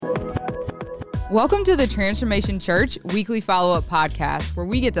Welcome to the Transformation Church weekly follow-up podcast, where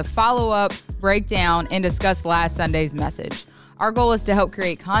we get to follow up, break down, and discuss last Sunday's message. Our goal is to help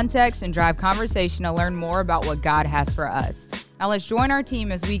create context and drive conversation to learn more about what God has for us. Now let's join our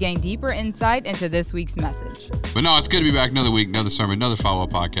team as we gain deeper insight into this week's message. But no, it's good to be back another week, another sermon, another follow-up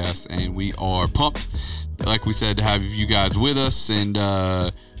podcast, and we are pumped, like we said, to have you guys with us. And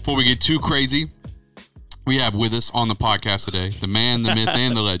before we get too crazy, we have with us on the podcast today the man, the myth,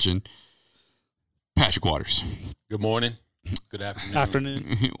 and the legend, Patrick Waters. Good morning. Good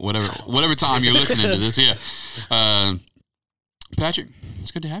afternoon. whatever time you're listening to this, yeah. Patrick, it's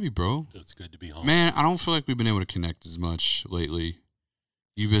good to have you, bro. It's good to be home. Man, I don't feel like we've been able to connect as much lately.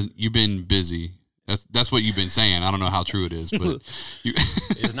 You've been busy. That's what you've been saying. I don't know how true it is, but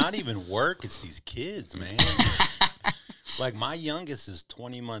It's not even work. It's these kids, man. Like, my youngest is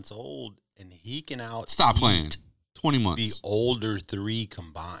 20 months old, and he can Stop playing. 20 months. The older three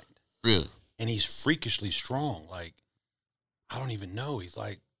combined. Really? And he's freakishly strong. Like, I don't even know. He's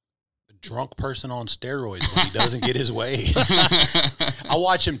like a drunk person on steroids when he doesn't get his way. I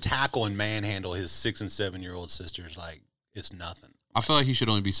watch him tackle and manhandle his 6- and 7-year-old sisters like it's nothing. I feel like he should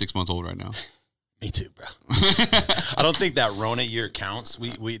only be 6 months old right now. Me too, bro. I don't think that Rona year counts.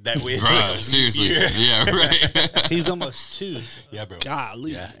 Seriously. Year. Yeah, right. He's almost 2. Yeah, bro.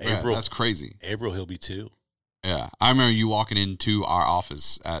 Golly. Yeah, April. That's crazy. April, he'll be 2. Yeah. I remember you walking into our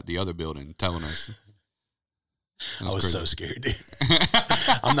office at the other building telling us. I was so scared, dude.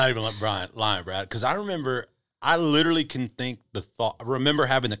 I'm not even lying, Brad, because I literally can remember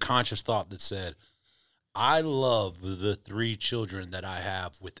having the conscious thought that said, I love the 3 children that I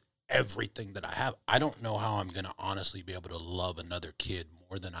have with everything that I have. I don't know how I'm going to honestly be able to love another kid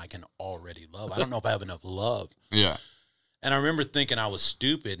more than I can already love. I don't know if I have enough love. Yeah. And I remember thinking I was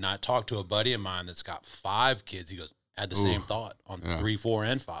stupid, and I talked to a buddy of mine that's got 5 kids. He goes, had the same thought on 3, 4,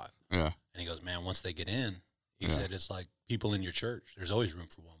 and 5. Yeah. And he goes, man, once they get in, he said, it's like people in your church. There's always room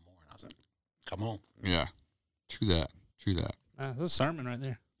for one more. And I was like, come on. Yeah. True that. That's a sermon right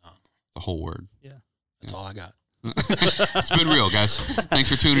there. The whole word. Yeah. That's all I got. It's been real, guys. Thanks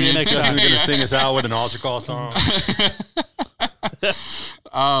for tuning in. Next time. You're going to sing us out with an altar call song?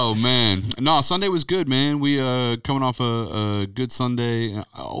 Oh, man. No, Sunday was good, man. We coming off a good Sunday. I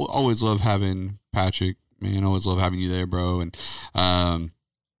always love having Patrick, man. I always love having you there, bro. And I'm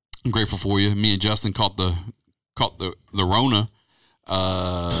grateful for you. Me and Justin caught the Rona.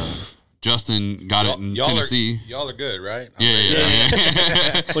 Justin got it in Tennessee. Y'all are good, right?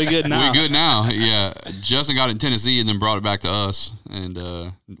 Yeah. We good now. We good now. Yeah. Justin got it in Tennessee and then brought it back to us and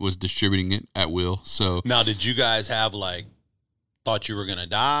was distributing it at will. So now, did you guys have thought you were gonna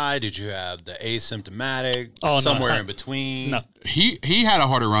die? Did you have the asymptomatic? Somewhere in between? No. He had a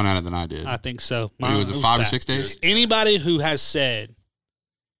harder run at it than I did. I think so. It was 5 or 6 days. Anybody who has said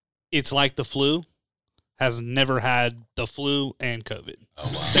it's like the flu has never had the flu and COVID.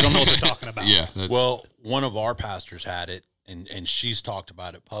 Oh, wow. They don't know what they're talking about. Yeah. Well, one of our pastors had it, and she's talked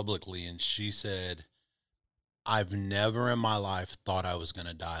about it publicly, and she said, I've never in my life thought I was going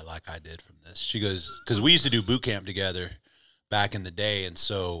to die like I did from this. She goes, because we used to do boot camp together back in the day, and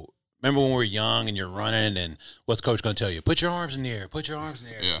so remember when we were young and you're running, and what's coach going to tell you? Put your arms in the air. Put your arms in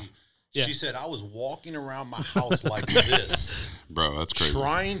the air. Yeah. She said, I was walking around my house like this. Bro, that's crazy.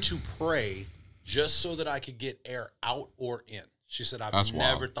 Trying to pray just so that I could get air out or in. She said, I've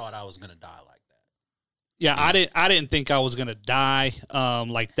never thought I was going to die like that. Yeah, I didn't think I was going to die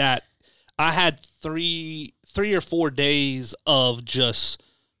like that. I had 3 or 4 days of just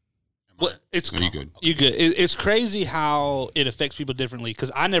it's you good. You good. It's crazy how it affects people differently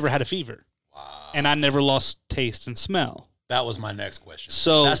because I never had a fever. Wow. And I never lost taste and smell. That was my next question.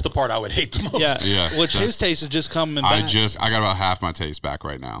 So that's the part I would hate the most. Yeah. Which his taste is just coming back. I got about half my taste back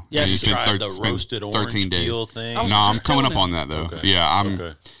right now. Yeah, you tried the roasted orange peel thing. No, I'm coming up on that though. Okay. Yeah,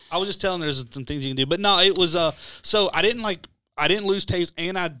 Okay. I was just telling there's some things you can do, but no, it was so I didn't lose taste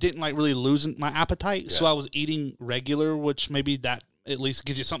and I didn't really losing my appetite. Yeah. So I was eating regular, which maybe that at least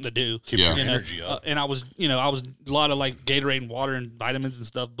gives you something to do. Keeps your energy up. And I was a lot of Gatorade and water and vitamins and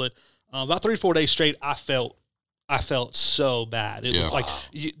stuff, but about 3 or 4 days straight, I felt so bad. It was like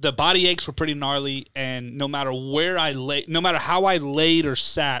the body aches were pretty gnarly, and no matter where I lay, no matter how I laid or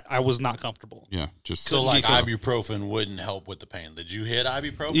sat, I was not comfortable. Yeah, just so ibuprofen wouldn't help with the pain. Did you hit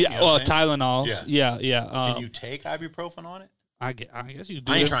ibuprofen? Yeah, Tylenol. Yeah. Can you take ibuprofen on it? I guess you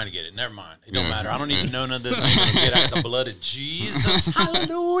do. I ain't trying to get it. Never mind. It don't matter. I don't even know none of this. I'm gonna get out the blood of Jesus.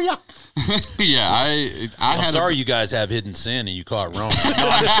 Hallelujah. Yeah, I'm sorry you guys have hidden sin and you caught wrong. No,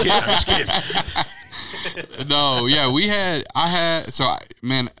 I'm just kidding. No, yeah,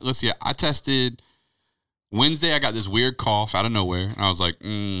 I tested Wednesday, I got this weird cough out of nowhere. And I was like,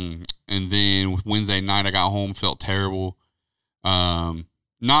 And then Wednesday night, I got home, felt terrible.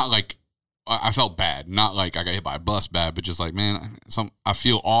 Not like I felt bad. Not like I got hit by a bus bad, but just like, man, I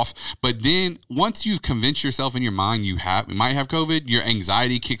feel off. But then once you've convinced yourself in your mind you might have COVID, your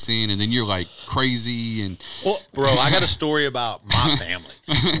anxiety kicks in, and then you're like crazy. And well, bro, I got a story about my family.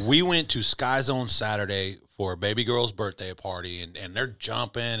 We went to Sky Zone Saturday for a baby girl's birthday party, and they're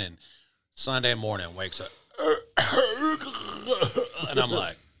jumping, and Sunday morning wakes up, and I'm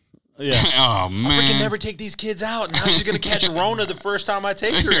like, yeah. Oh, man. I freaking never take these kids out. And now she's going to catch Rona the first time I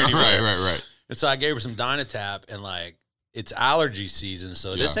take her anywhere. Right. And so I gave her some Dynatap, and like, it's allergy season.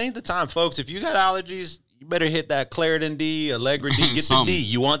 So this ain't the time, folks. If you got allergies, you better hit that Claritin D, Allegra D. Get the D.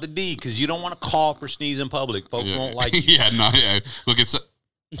 You want the D because you don't want to cough or sneeze in public. Folks won't like you. Look, it's...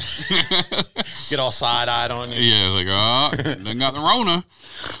 Get all side-eyed on you. Yeah, like, they got the Rona.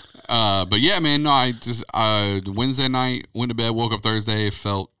 But yeah, man, no, I just, Wednesday night, went to bed, woke up Thursday,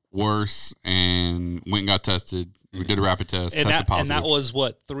 felt worse, and went and got tested. We did a rapid test, tested positive. And that was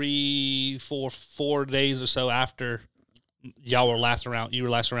what, 4 days or so after y'all were last around. You were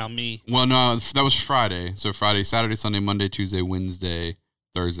last around me. Well, no, that was Friday. So Friday, Saturday, Sunday, Monday, Tuesday, Wednesday,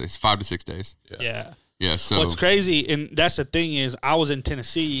 Thursday. 5 to 6 days. Yeah. So what's crazy, and that's the thing is, I was in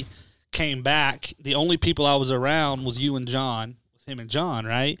Tennessee, came back. The only people I was around was you and John. Him and John,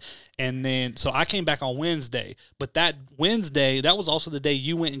 right? And then, so I came back on Wednesday, but that Wednesday, that was also the day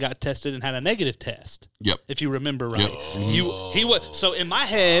you went and got tested and had a negative test. Yep. If you remember right. Yep. He was, so in my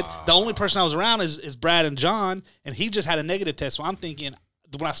head, the only person I was around is Brad and John, and he just had a negative test. So I'm thinking,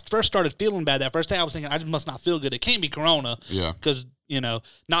 when I first started feeling bad that first day, I was thinking, I just must not feel good. It can't be Corona. Yeah. Because,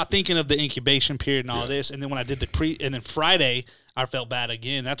 not thinking of the incubation period and all this. And then when I did and then Friday, I felt bad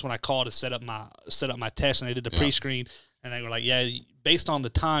again. That's when I called to set up my test, and they did the pre-screen. And they were like, yeah, based on the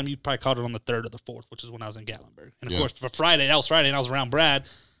time, you probably caught it on the 3rd or the 4th, which is when I was in Gatlinburg. And, of course, for Friday, that was Friday, and I was around Brad.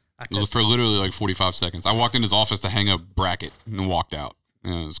 For literally like 45 seconds. I walked in his office to hang a bracket and walked out.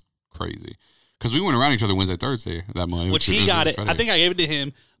 And it was crazy. Because we went around each other Wednesday, Thursday that month. Which he got it. I think I gave it to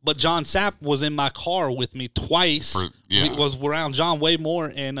him. But John Sapp was in my car with me twice. Was around John way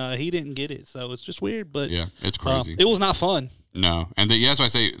more, and he didn't get it. So it's just weird. But yeah, it's crazy. It was not fun. No. And that's why I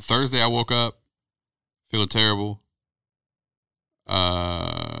say Thursday I woke up feeling terrible.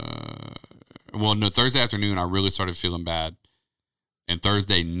 Thursday afternoon I really started feeling bad, and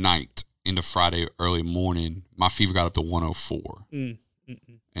Thursday night into Friday early morning my fever got up to 104.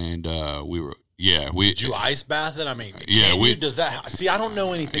 And did you ice bath it? I mean, does that see? I don't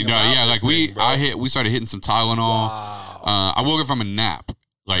know anything about this thing, we started hitting some Tylenol. Wow. I woke up from a nap,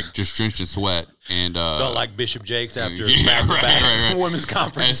 like just drenched in sweat, and felt like Bishop Jakes after back women's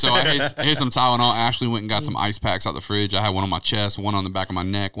conference. And so I hit some Tylenol. Ashley went and got some ice packs out the fridge. I had one on my chest, one on the back of my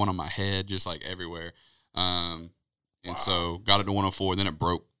neck, one on my head, just like everywhere. So got it to 104. Then it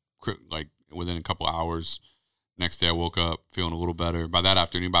broke like within a couple hours. Next day I woke up feeling a little better. By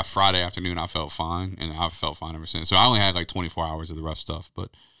Friday afternoon, I felt fine, and I've felt fine ever since. So I only had like 24 hours of the rough stuff, but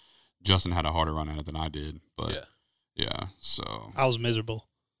Justin had a harder run at it than I did. But yeah, so I was miserable.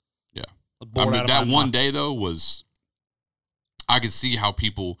 Yeah. That one day, though, I could see how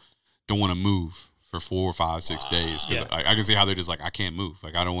people don't want to move for 4, 5, 6 days. I can see how they're just like, I can't move.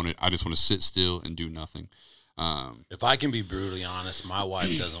 Like, I just want to sit still and do nothing. If I can be brutally honest, my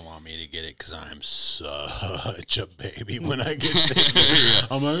wife doesn't want me to get it because I'm such a baby when I get sick.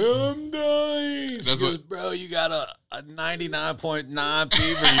 I'm like, I'm dying. She goes, bro, you got a 99.9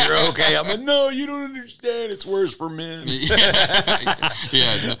 fever. You're okay. I'm like, no, you don't understand. It's worse for men.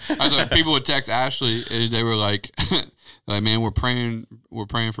 People would text Ashley, and they were like, man, we're praying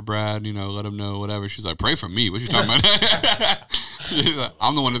for Brad, let him know, whatever. She's like, pray for me. What you talking about?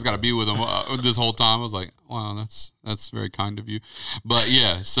 I'm the one that's got to be with him this whole time. I was like, wow, that's very kind of you. But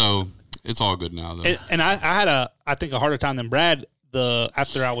yeah, so it's all good now, though. And I had I think a harder time than Brad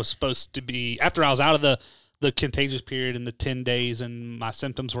after I was out of the contagious period in the 10 days and my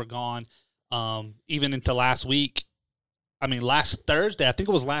symptoms were gone, even into last week. I mean, last Thursday, I think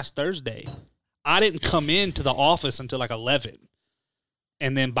it was last Thursday, I didn't come into the office until like 11.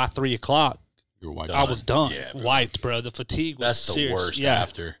 And then by 3 o'clock, I was done. Yeah, wiped, bro. The fatigue was serious. The worst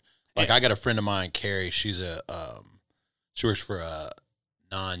after. Like, I got a friend of mine, Carrie. She's she works for a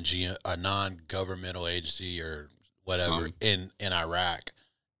non-governmental agency or whatever in Iraq.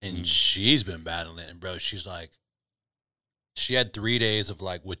 And she's been battling it. And, bro, she's like, she had 3 days of,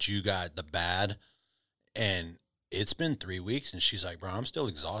 like, what you got, the bad. And it's been 3 weeks. And she's like, bro, I'm still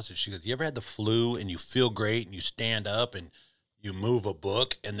exhausted. She goes, you ever had the flu and you feel great and you stand up and you move a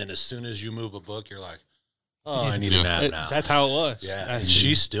book, and then as soon as you move a book, you're like, Oh, I need a nap now. That's how it was. Yeah, and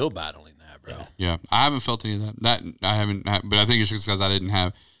she's still battling that, bro. Yeah, I haven't felt any of that. That I haven't, but I think it's just because I didn't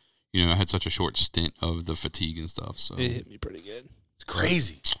have, I had such a short stint of the fatigue and stuff. So it hit me pretty good. It's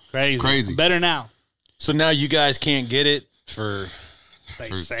crazy. Crazy. Better now. So now you guys can't get it for.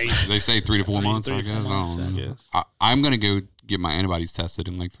 They say 3 to 4 months. 3 I to 4 guess. months, I guess. I'm gonna go get my antibodies tested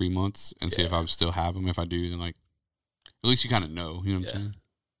in like 3 months and see if I still have them. If I do, then like at least you kind of know. You know what I'm saying?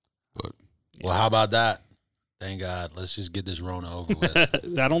 But well, how about that? Thank God. Let's just get this Rona over with.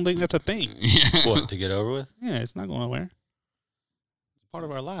 I don't think that's a thing. yeah, What, to get over with? Yeah, it's not going nowhere. It's part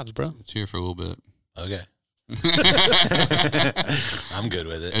of our lives, bro. It's here for a little bit. Okay. I'm good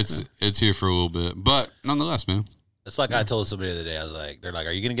with it. It's here for a little bit, but nonetheless, man. It's like I told somebody the other day. I was like, they're like,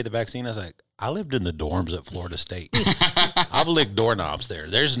 "Are you gonna get the vaccine?" I was like, "I lived in the dorms at Florida State. I've licked doorknobs there.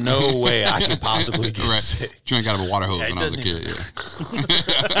 There's no way I could possibly get sick." Drank out of a water hose when I was a kid. Yeah.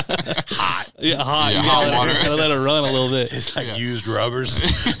 Hot. Yeah, hot. Yeah, You hot gotta water. Gotta let it run a little bit. It's like used rubbers.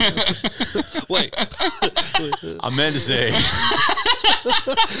 Wait. I meant to say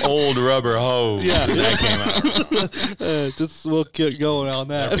old rubber hose. Yeah. That came out. Just we'll keep going on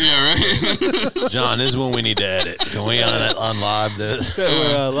that. Yeah, right. John, this is when we need to edit. Can we unlive this?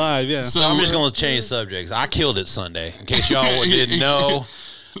 We're live, yeah. So I'm just going to change subjects. I killed it Sunday. In case y'all didn't know,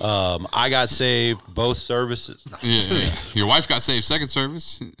 I got saved both services. Yeah. Your wife got saved second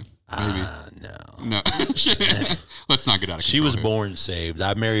service. Maybe. No. Let's not get out of control. She was here. born saved.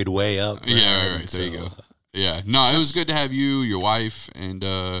 I married way up. Yeah, right. There you go. Yeah. No, it was good to have you, your wife, and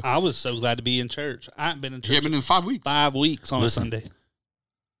I was so glad to be in church. I haven't been in church. you haven't been in 5 weeks. 5 weeks on a Sunday.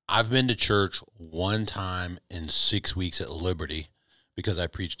 I've been to church one time in 6 weeks at Liberty because I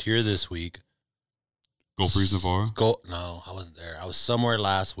preached here this week. Gulf Breeze Navarro? No, I wasn't there. I was somewhere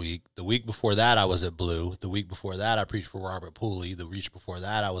last week. The week before that, I was at Blue. The week before that, I preached for Robert Pooley. The week before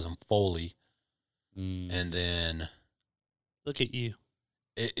that, I was in Foley. And then... Look at you.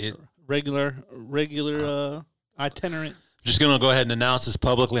 It Regular itinerant. Just going to go ahead and announce this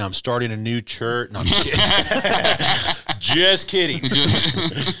publicly. I'm starting a new church. No, I'm just kidding. Just kidding.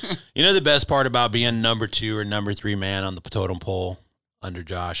 You know the best part about being number 2 or number 3 man on the totem pole under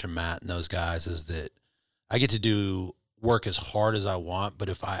Josh and Matt and those guys is that I get to do work as hard as I want, but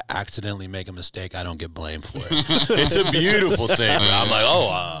if I accidentally make a mistake, I don't get blamed for it. It's a beautiful thing. I'm like,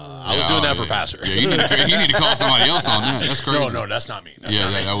 I was doing that for Pastor. Yeah, you need to call somebody else on that. That's crazy. No, that's not me. That's yeah,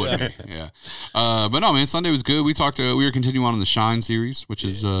 not me. that wouldn't be. Yeah. But no, man, Sunday was good. We were continuing on the Shine series, which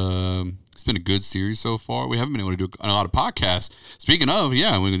is, it's been a good series so far. We haven't been able to do a lot of podcasts. Speaking of,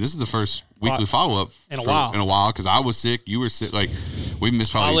 this is the first weekly follow-up in a while, because I was sick, you were sick. Like, we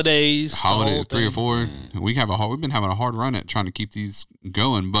missed probably holidays, 3 or 4. We've been having a hard run at trying to keep these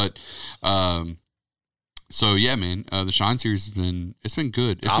going, but so yeah, man, the Shine series has been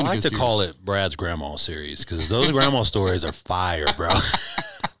good. I like to call it Brad's grandma series because those grandma stories are fire, bro.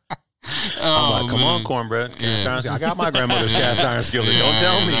 I'm like, come on, cornbread. I got my grandmother's cast iron skillet. Don't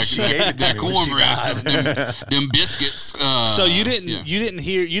tell me she gave it to that me. Cornbread, them biscuits. So you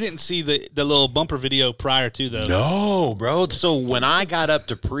didn't see the little bumper video prior to those? No, bro. So when I got up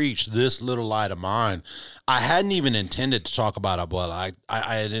to preach This Little Light of Mine, I hadn't even intended to talk about it. Well, I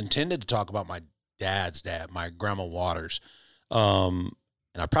had intended to talk about my dad's dad, my Grandma Waters. And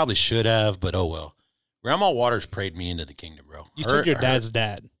I probably should have, but oh well. Grandma Waters prayed me into the kingdom, bro. You took your dad's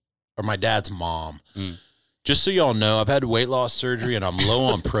dad. Or my dad's mom. Just so y'all know, I've had weight loss surgery and I'm low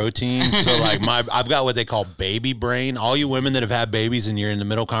on protein. So like I've got what they call baby brain. All you women that have had babies and you're in the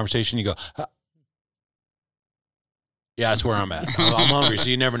middle conversation, you go, yeah, that's where I'm at. I'm hungry, so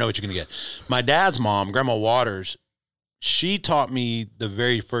you never know what you're going to get. My dad's mom, Grandma Waters, she taught me the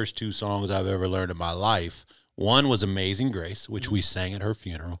very first 2 songs I've ever learned in my life. One was Amazing Grace, which we sang at her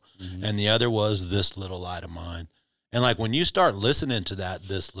funeral. And the other was This Little Light of Mine. And like when you start listening to that,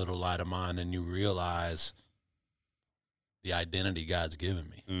 This Little Light of Mine, and you realize the identity God's given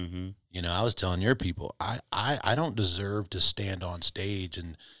me. You know, I was telling your people, I don't deserve to stand on stage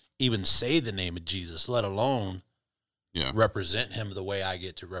and even say the name of Jesus, let alone represent him the way I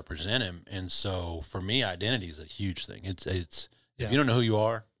get to represent him. And so for me, identity is a huge thing. It's if you don't know who you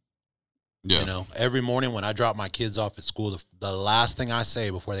are, you know, every morning when I drop my kids off at school, the last thing I say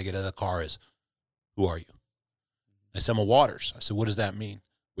before they get out of the car is, who are you? They said, I'm a Waters. I said, what does that mean?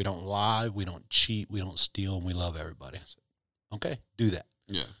 We don't lie, we don't cheat, we don't steal, and we love everybody. I said, okay, do that.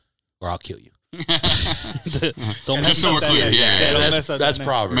 Yeah. Or I'll kill you. Don't just so we're clear. That's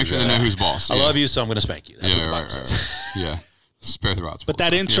Proverbs. Make sure they know who's boss. I love you, so I'm going to spank you. That's what the Bible says. Yeah. Spare the rods. But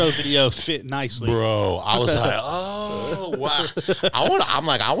that intro video fit nicely. Bro, I was like, oh, wow. I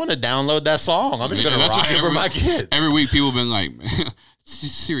want to download that song. I'm just going to rock it for my kids. Every week people have been like,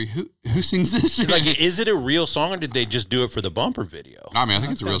 Siri, who sings this? Like, is it a real song or did they just do it for the bumper video? I mean, I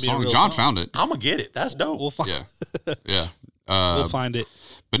think it's a real song. John found it. I'm gonna get it. That's dope. We'll find. Yeah. We'll find it.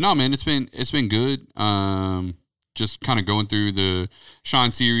 But no, man, it's been good. Just kind of going through the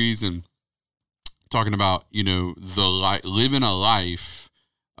Shine series and talking about, you know, living a life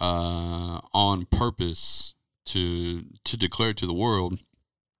on purpose to declare to the world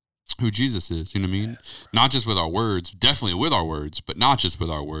who Jesus is. You know what I mean? Yes. Not just with our words, definitely with our words, but not just with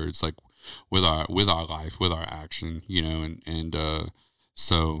our words, like with our life, with our action. You know, and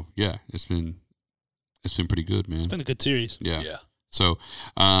so yeah, it's been pretty good, man. It's been a good series. Yeah. So,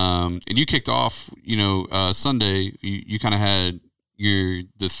 and you kicked off, you know, Sunday. You kind of had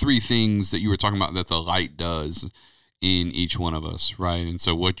the three things that you were talking about that the light does in each one of us, right? And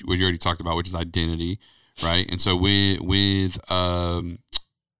so what you already talked about, which is identity, right? And so with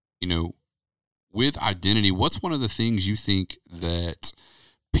you know, with identity, what's one of the things you think that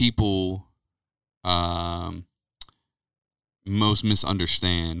people most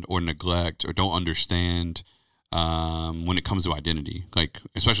misunderstand or neglect or don't understand when it comes to identity, like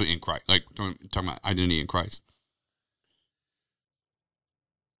especially in Christ, like talking about identity in Christ?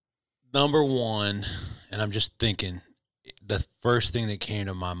 Number one, and I'm just thinking, the first thing that came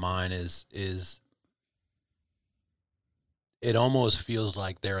to my mind is it almost feels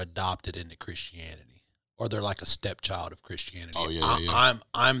like they're adopted into Christianity, or they're like a stepchild of Christianity. Oh yeah.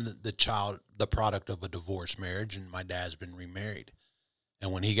 I'm the product of a divorced marriage, and my dad's been remarried.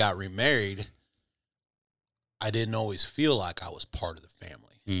 And when he got remarried, I didn't always feel like I was part of the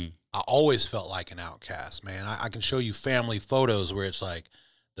family. I always felt like an outcast, man. I can show you family photos where it's like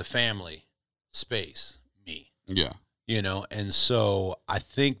the family space, me. Yeah. You know, and so I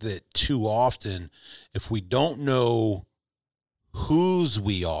think that too often, if we don't know whose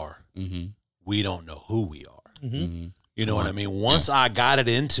we are, we don't know who we are. You know what I mean? Once I got it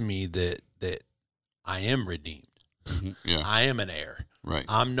into me that I am redeemed, I am an heir. Right.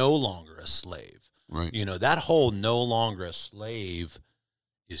 I'm no longer a slave. Right. You know, that whole no longer a slave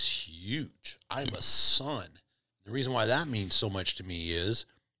is huge. I'm a son. The reason why that means so much to me is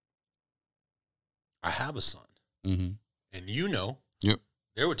I have a son. And you know,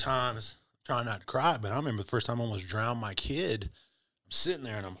 there were times, trying not to cry, but I remember the first time I almost drowned my kid. I'm sitting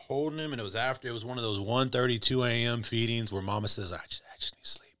there and I'm holding him, and it was one of those 1:32 a.m. feedings where mama says, I just need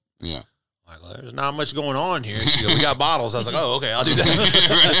sleep. Yeah. Like, well, there's not much going on here. She goes, we got bottles. I was like, oh, okay, I'll do that.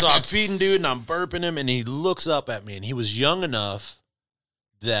 And so I'm feeding dude and I'm burping him, and he looks up at me, and he was young enough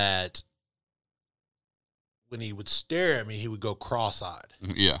that when he would stare at me, he would go cross-eyed.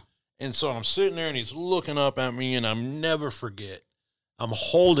 Yeah. And so I'm sitting there and he's looking up at me, and I'm never forget. I'm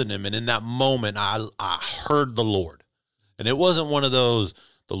holding him, and in that moment, I heard the Lord. And it wasn't one of those,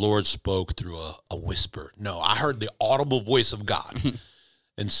 the Lord spoke through a whisper. No, I heard the audible voice of God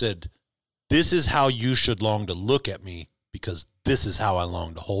and said, this is how you should long to look at me, because this is how I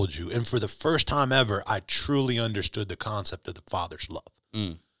long to hold you. And for the first time ever, I truly understood the concept of the Father's love.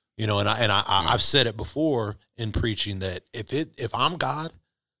 You know, and I've said it before in preaching that if I'm God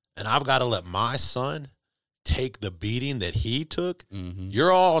and I've got to let my son take the beating that he took,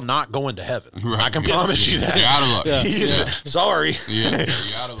 you're all not going to heaven. Right. I can promise you that. You're out of luck. Sorry. Yeah,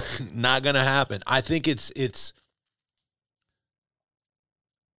 you're out of luck. Not going to happen. I think it's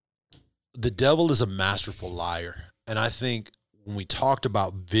the devil is a masterful liar. And I think when we talked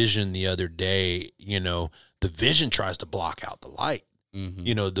about vision the other day, you know, the vision tries to block out the light.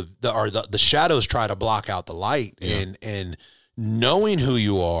 You know, the shadows try to block out the light. And knowing who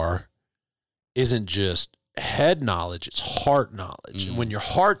you are isn't just head knowledge, it's heart knowledge. And when your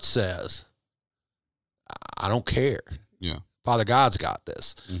heart says, I don't care. Yeah. Father God's got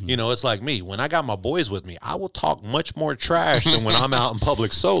this. You know, it's like me. When I got my boys with me, I will talk much more trash than when I'm out in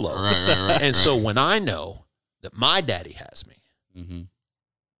public solo. Right. And so when I know that my daddy has me,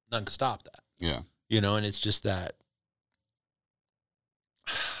 nothing can stop that. Yeah. You know, and it's just that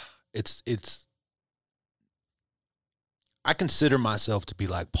it's I consider myself to be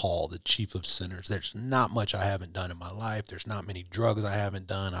like Paul, the chief of sinners. There's not much I haven't done in my life. There's not many drugs I haven't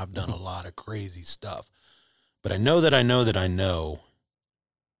done. I've done a lot of crazy stuff. But I know that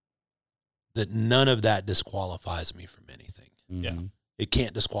none of that disqualifies me from anything. Yeah. It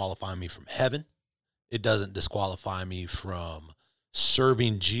can't disqualify me from heaven. It doesn't disqualify me from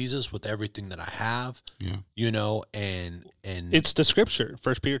serving Jesus with everything that I have. Yeah. You know, and it's the scripture,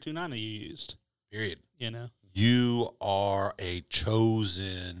 1 Peter 2:9 that you used. Period. You know. You are a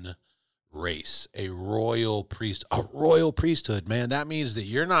chosen race, a royal priesthood, man. That means that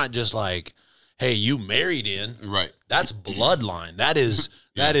you're not just like, hey, you married in. Right. That's bloodline. That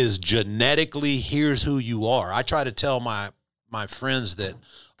is genetically, here's who you are. I try to tell my my friends that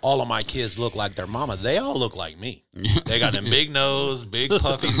all of my kids look like their mama. They all look like me. They got them big nose, big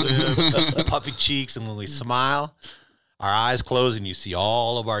puffy lips, puffy cheeks, and when we smile, our eyes close and you see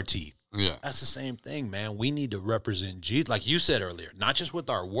all of our teeth. Yeah. That's the same thing, man. We need to represent Jesus, like you said earlier, not just with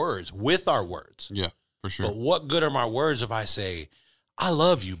our words, with our words. Yeah, for sure. But what good are my words if I say, I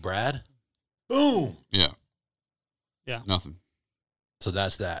love you, Brad? Boom. Yeah. Yeah. Nothing. So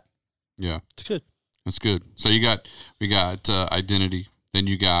that's that. Yeah. It's good. That's good. So we got identity. Then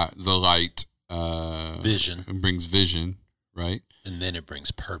you got the light. Vision. It brings vision, right? And then it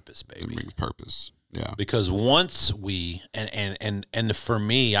brings purpose, baby. It brings purpose. Yeah. Because once we and for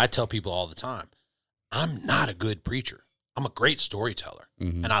me, I tell people all the time, I'm not a good preacher. I'm a great storyteller.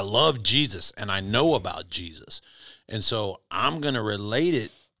 Mm-hmm. And I love Jesus and I know about Jesus. And so I'm going to relate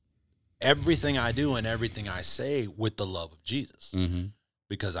it, everything I do and everything I say, with the love of Jesus. Mm-hmm.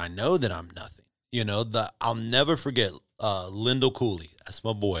 Because I know that I'm nothing. You know, I'll never forget Lyndall Cooley. That's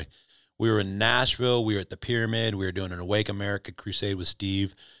my boy. We were in Nashville. We were at the Pyramid. We were doing an Awake America crusade with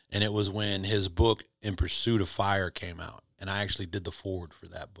Steve. And it was when his book, In Pursuit of Fire, came out. And I actually did the foreword for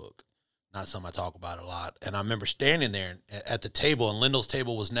that book. Not something I talk about a lot. And I remember standing there at the table, and Lyndall's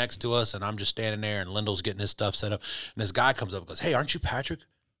table was next to us, and I'm just standing there, and Lyndall's getting his stuff set up. And this guy comes up and goes, "Hey, aren't you Patrick?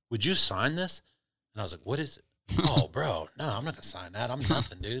 Would you sign this?" And I was like, "What is it?" "Oh, bro, no, I'm not going to sign that. I'm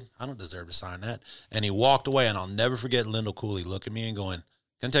nothing, dude. I don't deserve to sign that." And he walked away, and I'll never forget Lyndall Cooley looking at me and going,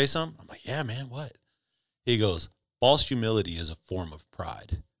 "Can I tell you something?" I'm like, "Yeah, man, what?" He goes, "False humility is a form of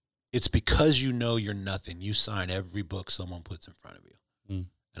pride. It's because you know you're nothing. You sign every book someone puts in front of you." Mm.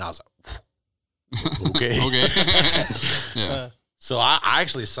 And I was like, okay. Okay. Yeah. So I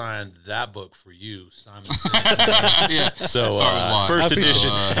actually signed that book for you, Simon. Yeah. So first edition.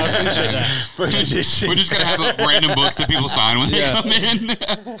 First edition. We're just gonna have random books that people sign when they come in.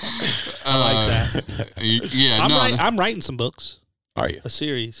 I like that. Yeah. I'm writing some books. Are you? A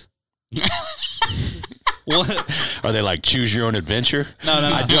series. What? Are they like Choose Your Own Adventure? No.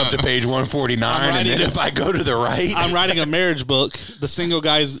 I do up to page 149, and then if I go to the right, I'm writing a marriage book, The Single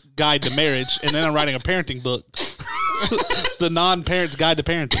Guy's Guide to Marriage, and then I'm writing a parenting book, The Non-Parent's Guide to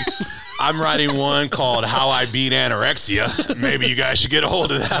Parenting. I'm writing one called How I Beat Anorexia. Maybe you guys should get a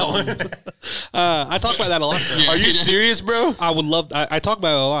hold of that one. I talk about that a lot. Yeah, Are you serious, bro? I would love. I talk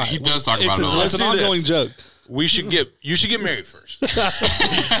about it a lot. He does talk about it a lot. It's an ongoing joke. You should get married first,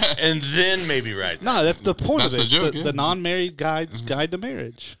 and then maybe write. No, that's the point That's of it. the joke, The non-married guy's guide to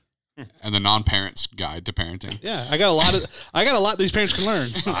marriage. And the non-parent's guide to parenting. Yeah, I got a lot these parents can learn.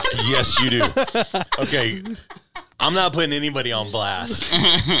 Yes, you do. Okay, I'm not putting anybody on blast,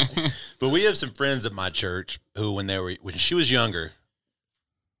 but we have some friends at my church who, when she was younger,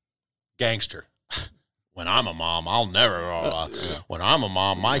 gangster. When I'm a mom, I'll never blah, blah. When I'm a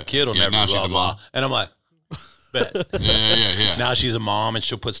mom, my kid will never blah blah. And I'm like, bet. Yeah. Now she's a mom and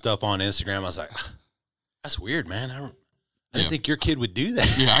she'll put stuff on Instagram. I was like, that's weird, man. I didn't think your kid would do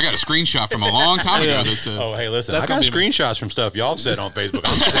that. Yeah, I got a screenshot from a long time ago that said, "Oh, hey, listen, I got screenshots from stuff y'all said on Facebook.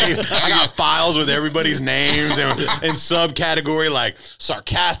 I'm saving. I got files with everybody's names and subcategory like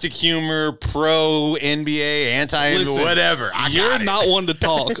sarcastic humor, pro NBA, anti NBA, whatever. You're not one to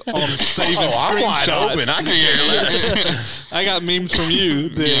talk on saving screenshots. I'm wide open. I can care less. I got memes from you.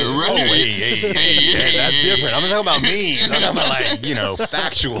 Yeah, right. Oh, hey, that's different. I'm talking about memes. I'm talking about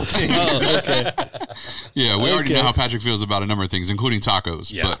factual things. Oh, okay. Yeah, we already know how Patrick feels about a number of things, including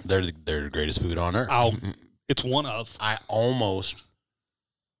tacos. Yeah, but they're the greatest food on earth. It's one of. I almost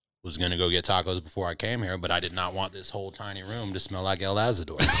was going to go get tacos before I came here, but I did not want this whole tiny room to smell like El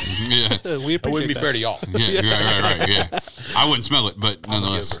Azador. Yeah. We It wouldn't be fair to y'all. Yeah, right. Yeah, I wouldn't smell it, but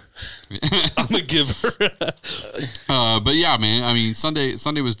nonetheless, I'm a giver. But yeah, man. I mean,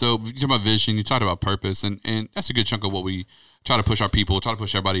 Sunday was dope. You talked about vision. You talked about purpose, and that's a good chunk of what we try to push our people, try to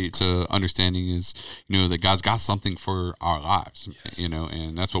push everybody to understanding is, that God's got something for our lives,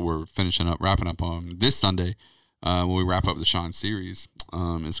 and that's what we're wrapping up on this Sunday when we wrap up the Shine series.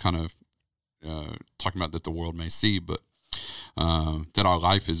 It's kind of talking about that the world may see, but that our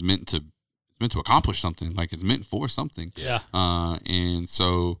life is meant to accomplish something, like it's meant for something. Yeah. And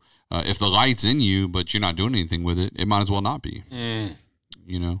so if the light's in you, but you're not doing anything with it, it might as well not be,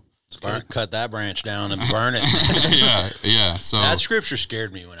 Cut that branch down and burn it. Yeah. So that scripture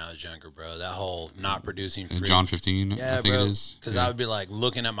scared me when I was younger, bro. That whole not producing fruit. John 15, yeah, I think bro, it is. Because I would be like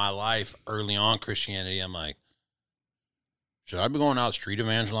looking at my life early on Christianity. I'm like, should I be going out street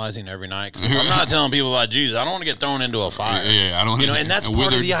evangelizing every night? Because if I'm not telling people about Jesus, I don't want to get thrown into a fire. Yeah, I don't. And that's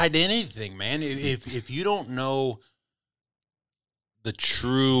part of the identity thing, man. If you don't know the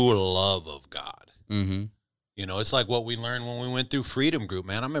true love of God. Mm-hmm. It's like what we learned when we went through Freedom Group,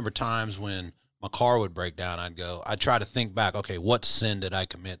 man. I remember times when my car would break down, I'd try to think back, okay, what sin did I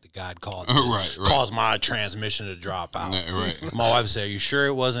commit that God caused my transmission to drop out? Right. My wife would say, are you sure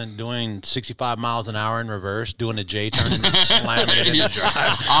it wasn't doing 65 miles an hour in reverse, doing a J-turn and slamming it in the drive?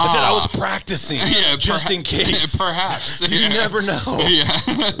 I said, I was practicing just in case. Perhaps. You never know. Yeah.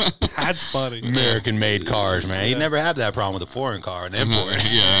 That's funny. American-made cars, man. You never have that problem with a foreign car, an import.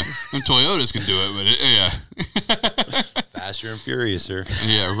 Yeah. Them Toyotas can do it, but Faster and furiouser.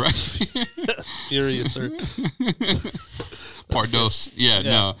 Yeah, right. Furiouser. Pardos. Yeah,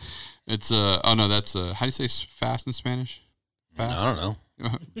 no. It's that's how do you say fast in Spanish? Fast? I don't know.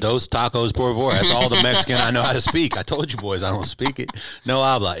 Dos tacos por favor. That's all the Mexican I know how to speak. I told you boys I don't speak it. No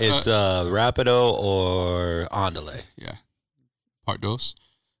habla. It's rapido or andale. Yeah. Pardos.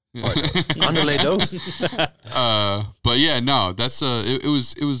 Andale dos. But yeah, no, that's it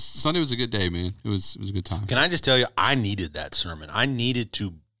was Sunday was a good day, man. It was a good time. Can I just tell you, I needed that sermon. I needed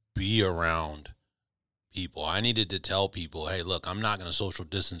to be around people. I needed to tell people, hey, look, I'm not going to social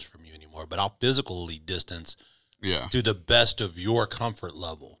distance from you anymore, but I'll physically distance to the best of your comfort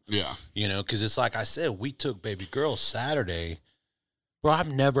level. Yeah. You know, because it's like I said, we took baby girl Saturday. Bro,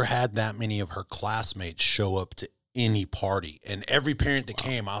 I've never had that many of her classmates show up to any party. And every parent that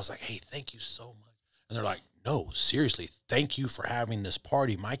came, I was like, hey, thank you so much. And they're like, no, seriously, thank you for having this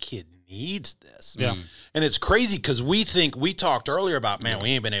party. My kid needs this. Yeah. And it's crazy because we talked earlier about, man, we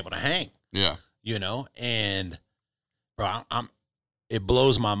ain't been able to hang. Yeah. You know, and bro, it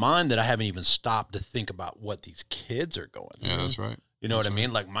blows my mind that I haven't even stopped to think about what these kids are going through. Yeah, that's right. You know what I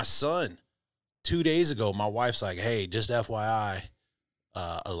mean? Like my son, 2 days ago, my wife's like, hey, just FYI,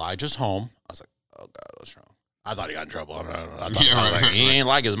 Elijah's home. I was like, oh God, what's wrong? I thought he got in trouble. I thought he ain't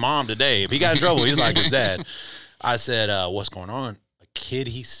like his mom today. If he got in trouble, he's like his dad. I said, what's going on? A kid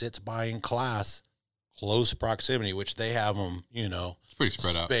he sits by in class, close proximity, which they have him, you know, it's pretty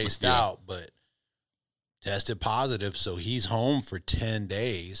spread spaced out, but tested positive. So he's home for 10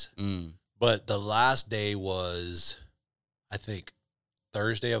 days. But the last day was, I think,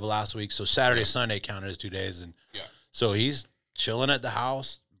 Thursday of last week. So Saturday, Sunday counted as 2 days. And so he's chilling at the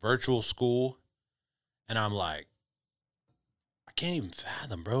house, virtual school. And I'm like, I can't even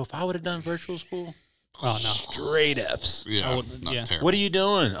fathom, bro. If I would have done virtual school, straight F's. Yeah, What are you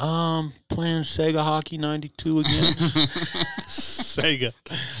doing? Playing Sega Hockey 92 again. Sega.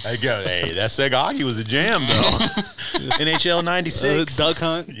 I go, hey, that Sega Hockey was a jam, though. NHL 96. Duck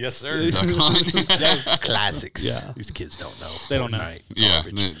Hunt. Yes, sir. Duck Hunt. Classics. Yeah. These kids don't know. They don't know. Yeah,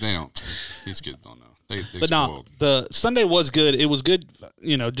 they don't. These kids don't know. But no, the Sunday was good. It was good,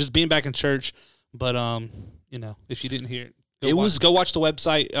 you know, just being back in church. But, you know, if you didn't hear it, go watch the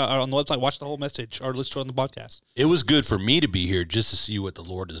website, on the website, watch the whole message or listen to it on the podcast. It was good for me to be here just to see what the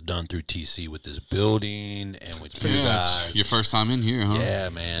Lord has done through TC with this building and with you guys. It's your first time in here, huh? Yeah,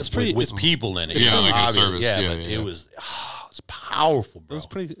 man. It's pretty with people in it. Yeah, like a service. Yeah, but it was it's powerful, bro. It was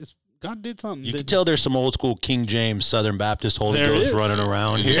pretty. God did something. You can tell there's some old school King James Southern Baptist Holy Ghost running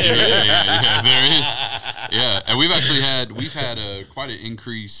around here. Yeah, there is. Yeah, and we've had quite an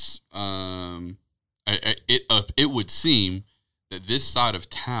increase. It would seem that this side of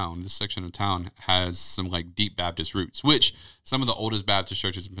town, this section of town, has some like deep Baptist roots, which some of the oldest Baptist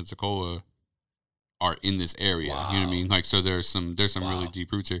churches in Pensacola are in this area. Wow. You know what I mean? Like, so there's some really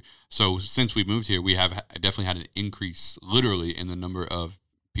deep roots here. So since we moved here, we have definitely had an increase, literally, in the number of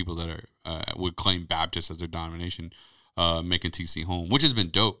people that are would claim Baptist as their denomination, making TC home, which has been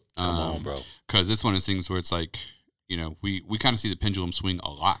dope. Come on, bro. Because it's one of those things where it's like, you know, we kind of see the pendulum swing a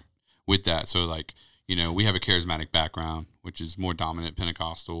lot with that. So like, you know, we have a charismatic background, which is more dominant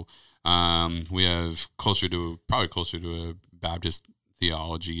Pentecostal. We have probably closer to a Baptist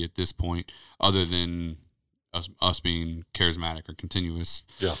theology at this point, other than us being charismatic or continuous.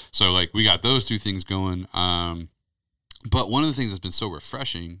 Yeah. So like we got those two things going. But one of the things that's been so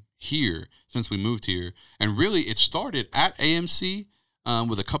refreshing here since we moved here, and really it started at AMC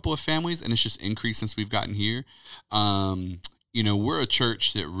with a couple of families, and it's just increased since we've gotten here. You know, we're a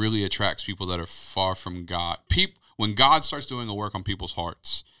church that really attracts people that are far from God. When God starts doing a work on people's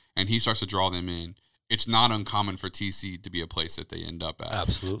hearts and he starts to draw them in, it's not uncommon for TC to be a place that they end up at.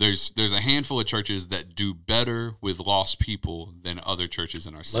 Absolutely. There's a handful of churches that do better with lost people than other churches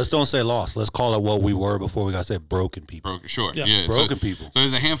in our city. Let's don't say lost. Let's call it what we were before we got to say broken people. Sure. Yeah. Broken people. So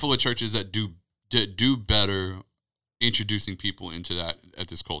there's a handful of churches that do better introducing people into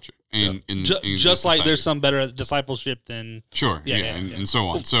this culture. And just like there's some better at discipleship than and so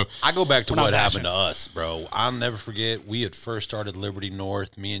on. So I go back to what happened to us, bro. I'll never forget. We had first started Liberty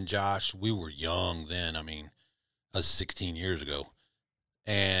North. Me and Josh, we were young then. I mean, that was 16 years ago,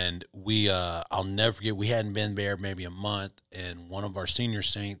 and I'll never forget. We hadn't been there maybe a month, and one of our senior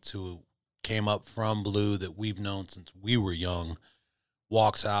saints who came up from Blue that we've known since we were young,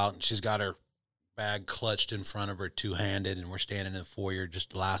 walks out, and she's got her bag clutched in front of her, two-handed, and we're standing in the foyer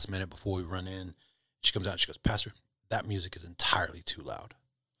just the last minute before we run in. She comes out and she goes, Pastor, that music is entirely too loud.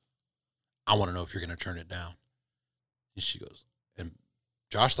 I want to know if you're going to turn it down. And she goes, and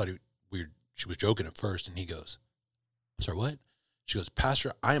Josh thought she was joking at first, and he goes, I'm sorry, what? She goes,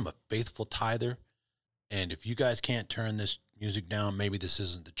 Pastor, I am a faithful tither, and if you guys can't turn this music down, maybe this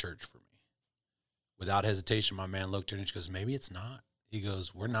isn't the church for me. Without hesitation, my man looked at her and she goes, maybe it's not. He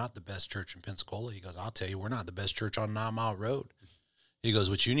goes, we're not the best church in Pensacola. He goes, I'll tell you, we're not the best church on 9 Mile Road. He goes,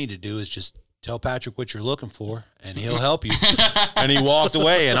 what you need to do is just tell Patrick what you're looking for, and he'll help you. And he walked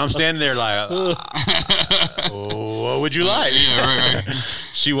away, and I'm standing there like, what would you like? Yeah, right.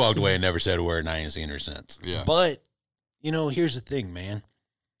 She walked away and never said a word, and I ain't seen her since. Yeah. But, here's the thing, man.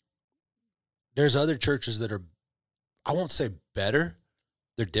 There's other churches that are, I won't say better,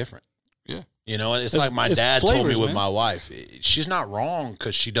 they're different. Yeah. It's like my dad flavors, told me with man. my wife. She's not wrong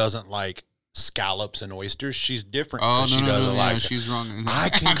because she doesn't like scallops and oysters. She's different because she doesn't like. She's wrong. I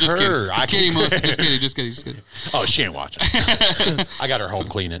concur. Just kidding. Oh, she ain't watching. I got her home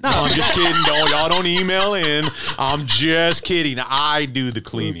cleaning. No, I'm just kidding. Y'all don't email in. I'm just kidding. I do the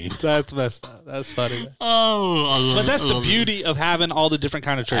cleaning. That's messed up. That's funny. Oh, But that's the beauty of having all the different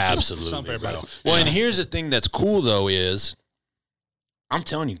kind of churches. Absolutely, bro. Well, and here's the thing that's cool though is, I'm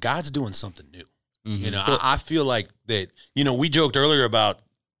telling you, God's doing something new. Mm-hmm. I feel like that. We joked earlier about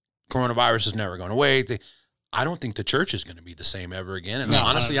coronavirus is never going away. I don't think the church is going to be the same ever again. And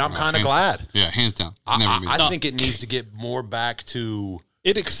honestly, I'm kind of glad. Yeah, hands down. I think it needs to get more back to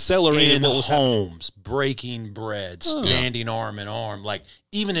it accelerated in what was homes, breaking bread, standing arm in arm, like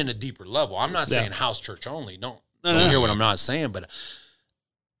even in a deeper level. I'm not saying house church only. Don't hear what I'm not saying, but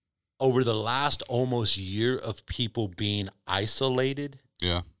over the last almost year of people being isolated,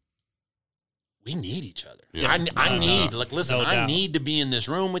 we need each other. Yeah. I need, listen, No I doubt. need to be in this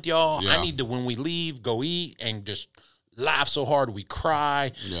room with y'all. Yeah. I need to, when we leave, go eat and just laugh so hard we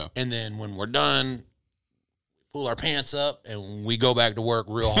cry. Yeah. And then when we're done, pull our pants up and we go back to work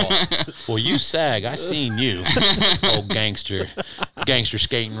real hard. Well, you sag. I seen you. Old gangster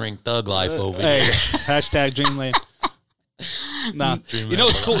skating ring thug life over Hey, here. hashtag Dreamland. Nah,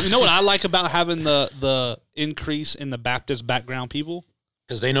 what's cool? You know what I like about having the increase in the Baptist background people?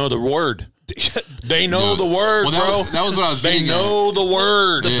 Because they know the word. They know the word, well, bro. That was what I was getting They know the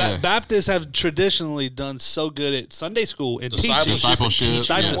word. Yeah. Baptists have traditionally done so good at Sunday school and teaching. Discipleship.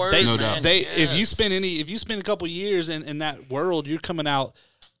 Yeah, Word, They, no doubt. if you spend a couple years in that world, you're coming out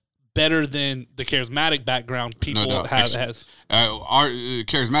better than the charismatic background people No doubt. have. Our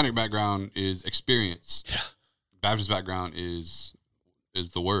charismatic background is experience. Yeah. Baptist background is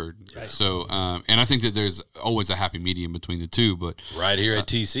the word. Right. So, and I think that there's always a happy medium between the two. But right here at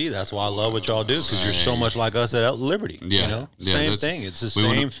TC, that's why I love what y'all do, because you're so much like us at Liberty. Yeah. Same thing. It's the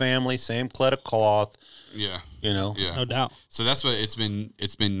same family, same cloth of cloth. Yeah. Yeah, no doubt. So that's what it's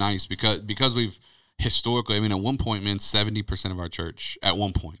been nice because we've historically, at one point, man, 70% of our church, at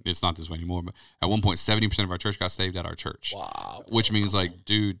one point, it's not this way anymore, but at one point, 70% of our church got saved at our church. Wow. Which means,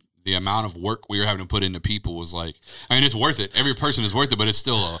 dude, the amount of work we were having to put into people was it's worth it. Every person is worth it, but it's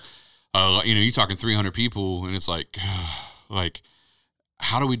still you're talking 300 people, and it's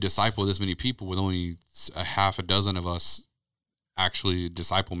how do we disciple this many people with only a half a dozen of us actually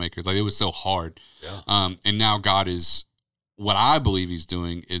disciple makers? It was so hard. Yeah. And now God is, what I believe he's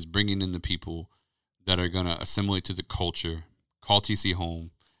doing is bringing in the people that are going to assimilate to the culture, call TC home,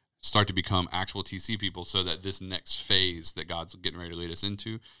 start to become actual TC people, so that this next phase that God's getting ready to lead us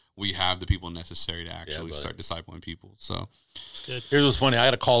into, we have the people necessary to actually start discipling people. So It's good. Here's what's funny. I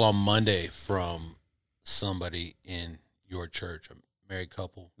got a call on Monday from somebody in your church, a married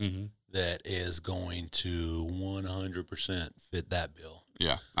couple, that is going to 100% fit that bill.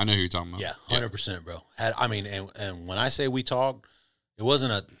 Yeah, I know who you're talking about. Yeah, 100%, bro. And when I say we talked, it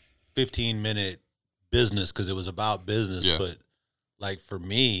wasn't a 15-minute business because it was about business, but for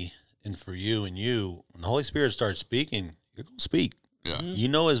me and for you and you, when the Holy Spirit starts speaking, you're going to speak. Yeah. You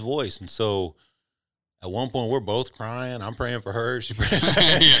know his voice. And so at one point we're both crying. I'm praying for her. She's praying.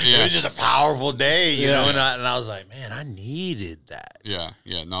 It was just a powerful day, you know, and I was like, man, I needed that. Yeah.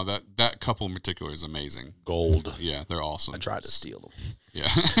 Yeah. No, that couple in particular is amazing. Gold. Yeah. They're awesome. I tried to steal them. Yeah.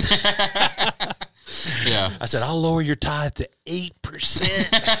 Yeah. I said, I'll lower your tithe to 8%.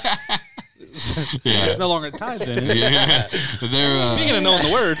 Yeah. It's no longer tithe then. Yeah. They're, Speaking of knowing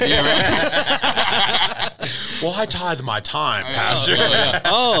the word. Yeah, right. Well, I tithe my time, Pastor.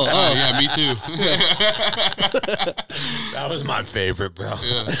 Yeah, me too. That was my favorite, bro.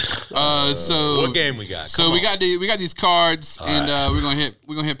 Yeah. So what game we got? So we got these cards, and we're gonna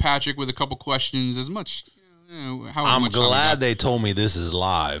hit Patrick with a couple questions. As much, I'm glad they told me this is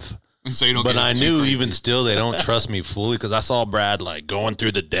live. So you don't. But I knew even still they don't trust me fully because I saw Brad like going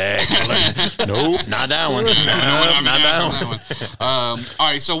through the deck. Nope, not that one. Nope, not that one. All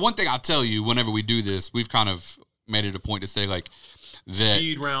right. So one thing I'll tell you, whenever we do this, we've kind of made it a point to say like that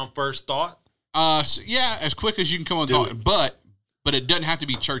speed round first thought. So yeah, as quick as you can come on thought, but it doesn't have to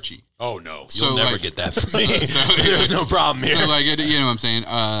be churchy. Oh no, you'll never get that from me. So yeah. There's no problem here. So like you know what I'm saying.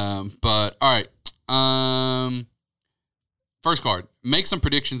 But all right. First card. Make some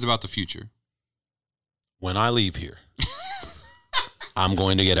predictions about the future. When I leave here, I'm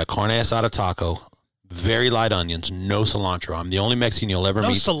going to get a carne asada taco, very light onions, no cilantro. I'm the only Mexican you'll ever meet.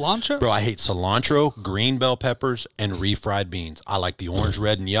 No cilantro? Bro, I hate cilantro, green bell peppers, and refried beans. I like the orange,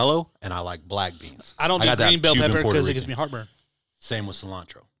 red, and yellow, and I like black beans. I don't do green bell pepper because it gives me heartburn. Same with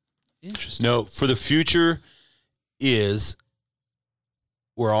cilantro. Interesting. No, for the future is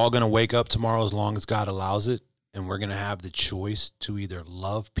we're all going to wake up tomorrow as long as God allows it. And we're going to have the choice to either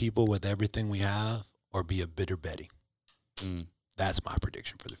love people with everything we have or be a bitter Betty. That's my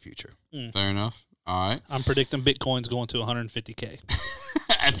prediction for the future. Fair enough. All right. I'm predicting Bitcoin's going to 150K.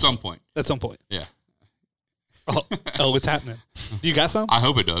 At some point. At some point. Yeah. Oh, it's happening. You got some? I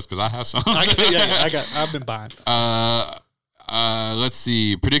hope it does because I have some. I've been buying. Let's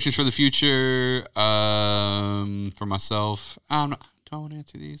see. Predictions for the future for myself. I don't know. Do I want to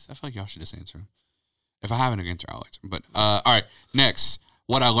answer these? I feel like y'all should just answer them. If I have an answer, I'll answer. But all right, next,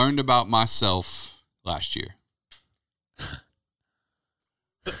 what I learned about myself last year.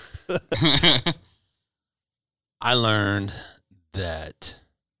 I learned that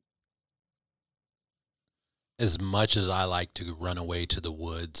as much as I like to run away to the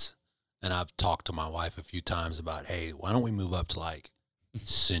woods, and I've talked to my wife a few times about, hey, why don't we move up to like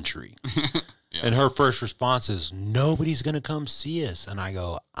Century? Yeah. And her first response is, nobody's going to come see us. And I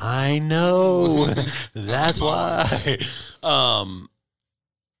go, I know. That's why.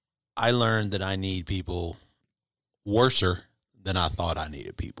 I learned that I need people worser than I thought I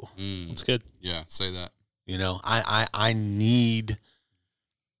needed people. That's good. Yeah, say that. You know, I need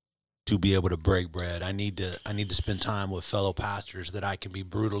to be able to break bread. I need to spend time with fellow pastors that I can be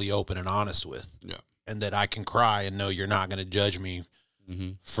brutally open and honest with. Yeah. And that I can cry and know you're not going to judge me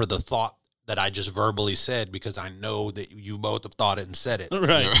for the thought that I just verbally said, because I know that you both have thought it and said it.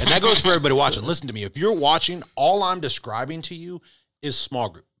 Right. And that goes for everybody watching. Listen to me. If you're watching, all I'm describing to you is small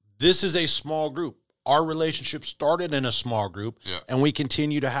group. This is a small group. Our relationship started in a small group, and we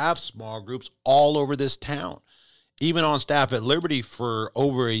continue to have small groups all over this town. Even on staff at Liberty for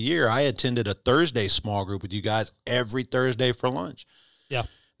over a year, I attended a Thursday small group with you guys every Thursday for lunch. Yeah.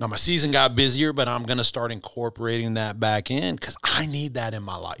 Now, my season got busier, but I'm going to start incorporating that back in because I need that in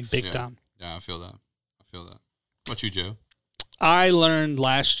my life. Big time. Yeah, I feel that. What about you, Joe? I learned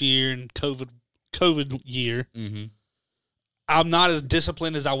last year in COVID year, I'm not as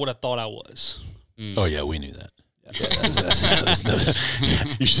disciplined as I would have thought I was. Oh, yeah, we knew that. Yeah,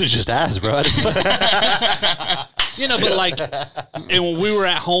 you should have just asked, bro. You know, but like, and when we were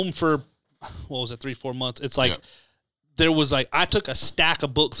at home for, 3-4 months, it's like, there was like, I took a stack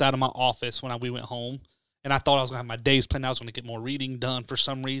of books out of my office when we went home. And I thought I was going to have my days planned. I was going to get more reading done for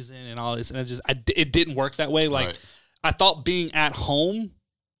some reason and all this. And it didn't work that way. Like, I thought being at home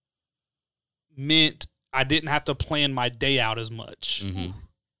meant I didn't have to plan my day out as much.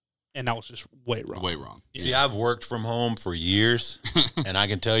 And that was just way wrong. Yeah. See, I've worked from home for years. And I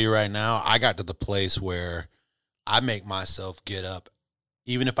can tell you right now, I got to the place where I make myself get up,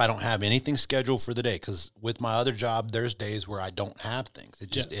 even if I don't have anything scheduled for the day. Because with my other job, there's days where I don't have things.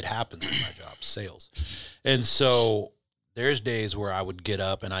 It happens with my job, sales. And so there's days where I would get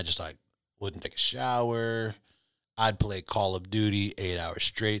up and I just wouldn't take a shower. I'd play Call of Duty 8 hours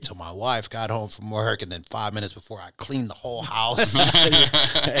straight till my wife got home from work. And then 5 minutes before I cleaned the whole house,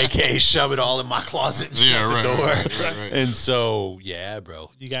 AKA shove it all in my closet and shut the door. Right. And so, yeah,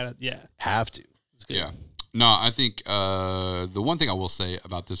 bro. You got to, have to. It's good. Yeah. No, I think the one thing I will say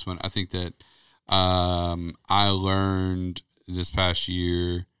about this one, I think that I learned this past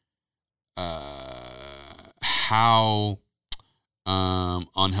year how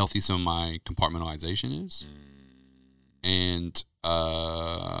unhealthy some of my compartmentalization is. And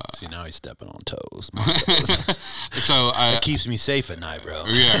see, now he's stepping on toes. So it keeps me safe at night, bro.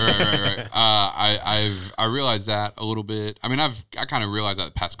 Yeah, right. I realized that a little bit. I mean, I kind of realized that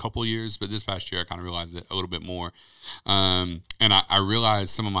the past couple of years, but this past year I kind of realized it a little bit more. And I realized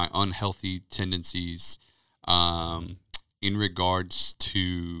some of my unhealthy tendencies in regards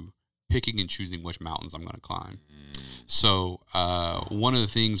to picking and choosing which mountains I'm going to climb. So one of the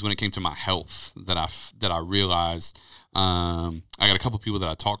things when it came to my health that I realized, I got a couple people that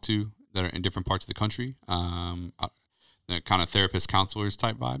I talked to that are in different parts of the country. They're kind of therapist, counselors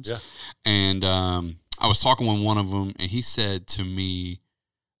type vibes. Yeah. And I was talking with one of them, and he said to me,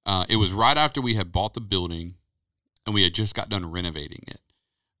 it was right after we had bought the building, and we had just got done renovating it.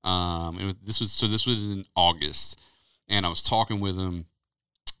 This was in August, and I was talking with him,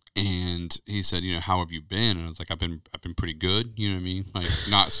 and he said, how have you been? And I was like, I've been pretty good. You know what I mean? Like,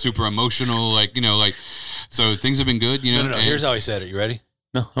 not super emotional, so things have been good. No. Here's how he said it. You ready?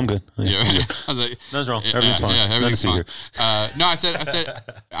 No, I'm good. I was like, nothing's wrong. Everything's fine. Yeah, everything's fine. No,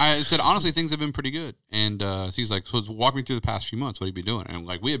 I said, honestly, things have been pretty good. And he's like, so walk me through the past few months. What have you been doing? And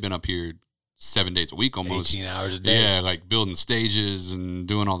we had been up here 7 days a week almost. 18 hours a day. Yeah, building stages and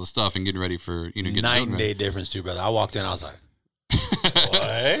doing all the stuff and getting ready for, getting night and day difference too, brother. I walked in, I was like,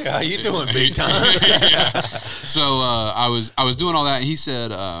 hey, how you doing, big time? Yeah. So I was doing all that, and he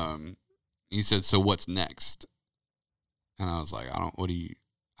said, so what's next? And I was like, I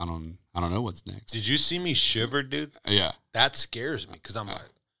don't know what's next. Did you see me shiver, dude? Yeah. That scares me because I'm like,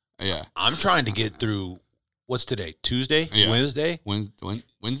 yeah. I'm trying to get through. What's today? Tuesday? Yeah. Wednesday? Wednesday?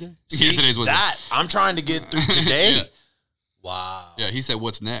 See, yeah, today's Wednesday. That I'm trying to get through today. Yeah. Wow. Yeah, he said,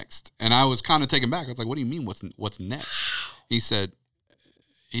 "What's next?" And I was kind of taken back. I was like, "What do you mean? What's next?" He said,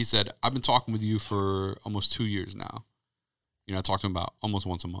 "I've been talking with you for almost 2 years now. I talk to him about almost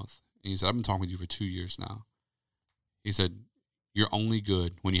once a month." And he said, "I've been talking with you for 2 years now." He said, "You're only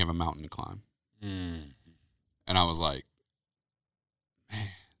good when you have a mountain to climb." And I was like, man.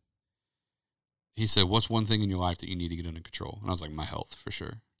 He said, "What's one thing in your life that you need to get under control?" And I was like, "My health, for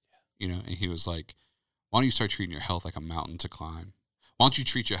sure." And he was like, "Why don't you start treating your health like a mountain to climb? Why don't you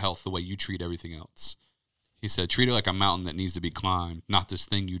treat your health the way you treat everything else?" He said, "Treat it like a mountain that needs to be climbed, not this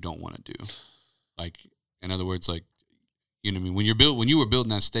thing you don't want to do." In other words, what I mean? When you were building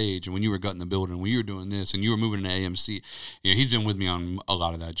that stage, and when you were gutting the building, when you were doing this, and you were moving to AMC, he's been with me on a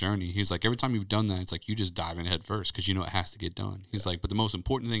lot of that journey. He's like, every time you've done that, it's like you just dive in head first because it has to get done. He's like, but the most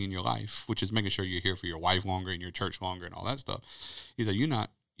important thing in your life, which is making sure you're here for your wife longer and your church longer and all that stuff, he's like,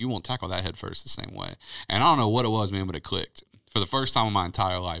 you won't tackle that head first the same way. And I don't know what it was, man, but it clicked. For the first time in my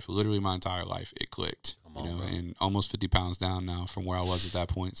entire life, literally my entire life, it clicked. And almost 50 pounds down now from where I was at that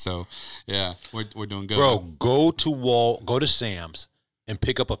point. So, yeah, we're doing good. Bro, go to Sam's and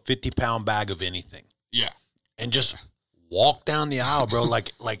pick up a 50-pound bag of anything. Yeah. And just walk down the aisle, bro.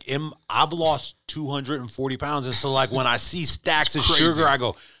 I've lost 240 pounds. And so, when I see stacks of sugar, I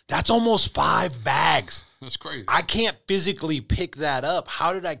go, that's almost 5 bags. That's crazy. I can't physically pick that up.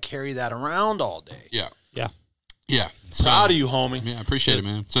 How did I carry that around all day? Yeah. Yeah. Yeah. Proud of you, homie. Yeah, I appreciate it,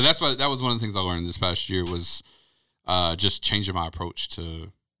 man. So that was one of the things I learned this past year was just changing my approach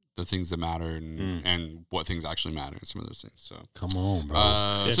to the things that matter and what things actually matter and some of those things. So come on,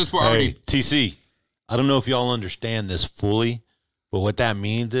 bro. Since we're already TC, I don't know if y'all understand this fully, but what that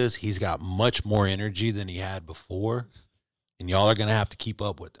means is he's got much more energy than he had before, and y'all are gonna have to keep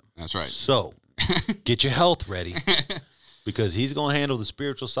up with him. That's right. So get your health ready because he's gonna handle the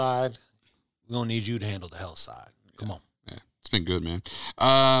spiritual side. We're gonna need you to handle the health side. Come on. Yeah, it's been good, man.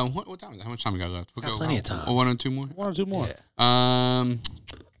 What time is it? How much time we got left? Got plenty of time. One or two more? One or two more. Yeah.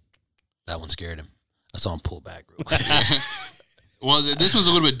 That one scared him. I saw him pull back real quick. Well, this one's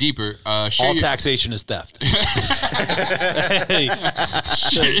a little bit deeper. All taxation is theft.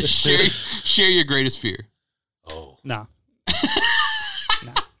 Share your greatest fear. Oh. Nah.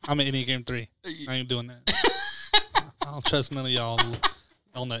 I'm an Enneagram 3. I ain't doing that. I don't trust none of y'all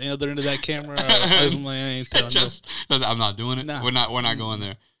on the other end of that camera. I ain't telling I'm not doing it. Nah. We're not going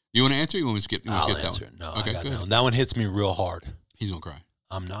there. You want to answer? Or you want me to skip? I'll skip answer. That one? No, okay, good. That one hits me real hard. He's gonna cry.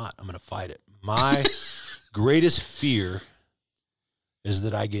 I'm not. I'm gonna fight it. My greatest fear is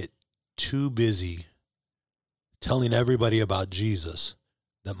that I get too busy telling everybody about Jesus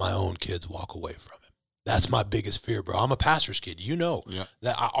that my own kids walk away from him. That's my biggest fear, bro. I'm a pastor's kid.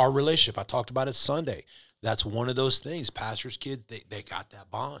 That our relationship. I talked about it Sunday. That's one of those things. Pastors' kids, they got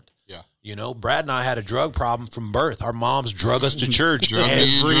that bond. Yeah. Brad and I had a drug problem from birth. Our moms drug us to church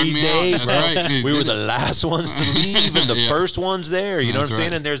every me day, out. bro. Right. We were the last ones to leave and the first ones there. You know what I'm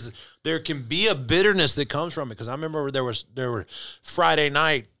saying? Right. And there can be a bitterness that comes from it. Because I remember there were Friday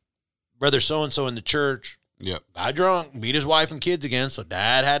night, brother so-and-so in the church. Yep. Got drunk, beat his wife and kids again. So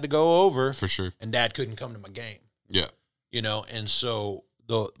dad had to go over. For sure. And dad couldn't come to my game. Yeah. And so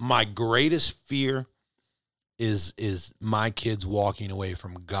my greatest fear is my kids walking away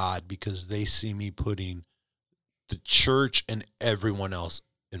from God because they see me putting the church and everyone else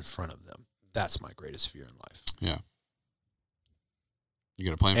in front of them. That's my greatest fear in life. Yeah. You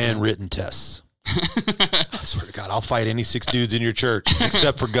got a plan for and that? written tests. I swear to God, I'll fight any 6 dudes in your church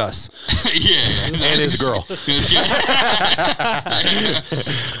except for Gus. Yeah. And his girl.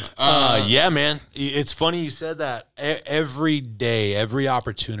 Yeah, man. It's funny you said that. Every day, every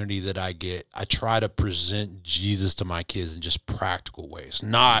opportunity that I get, I try to present Jesus to my kids in just practical ways.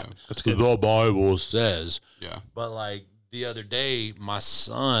 Not the Bible says. Yeah. But like the other day, my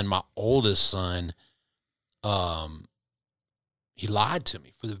son, my oldest son, he lied to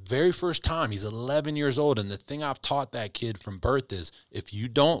me for the very first time. He's 11 years old. And the thing I've taught that kid from birth is if you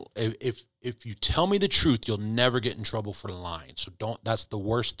tell me the truth, you'll never get in trouble for lying. So that's the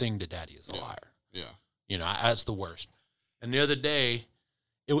worst thing to daddy is a liar. Yeah. You know, that's the worst. And the other day,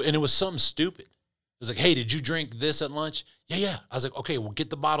 it was something stupid. It was like, hey, did you drink this at lunch? Yeah. I was like, okay, well,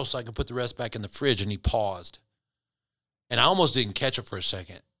 get the bottle so I can put the rest back in the fridge. And he paused. And I almost didn't catch it for a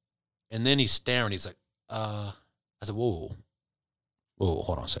second. And then he's staring. He's like, I said, whoa,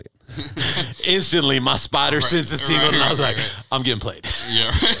 hold on a second. Instantly, my spider senses tingled, and I was like, I'm getting played.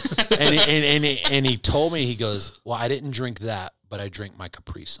 Yeah. and he told me, he goes, well, I didn't drink that, but I drank my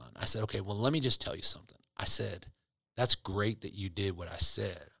Capri Sun. I said, okay, well, let me just tell you something. I said, that's great that you did what I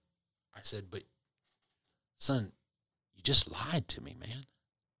said. I said, but son, you just lied to me, man.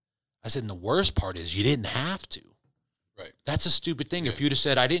 I said, and the worst part is you didn't have to. Right. That's a stupid thing. Yeah. If you'd have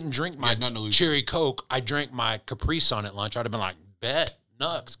said, I didn't drink my cherry Coke, I drank my Capri Sun at lunch, I'd have been like, bet,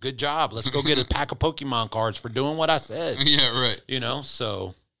 Nux, good job. Let's go get a pack of Pokemon cards for doing what I said. Yeah, right. You know,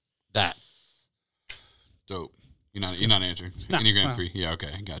 so that. Dope. You're not answering. Enneagram 3. Yeah,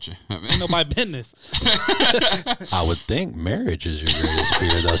 okay, gotcha. Ain't nobody business. I would think marriage is your greatest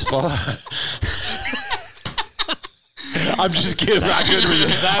fear thus far. I'm just kidding.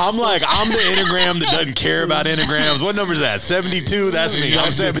 I'm like, I'm the Enneagram that doesn't care about Enneagrams. What number is that? 72? That's me.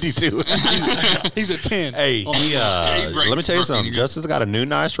 I'm 72. He's a 10. Hey, let me tell you something. Justin's got a new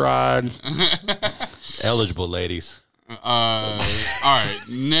nice ride. Eligible, ladies. All right,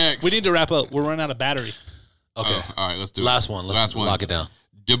 next. We need to wrap up. We're running out of battery. Okay. All right, let's do it. Last one. Let's lock it down.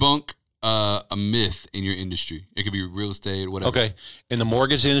 Debunk a myth in your industry. It could be real estate, whatever. Okay. In the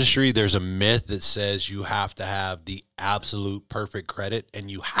mortgage industry, there's a myth that says you have to have the absolute perfect credit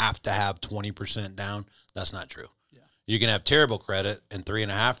and you have to have 20% down. That's not true. Yeah. You can have terrible credit and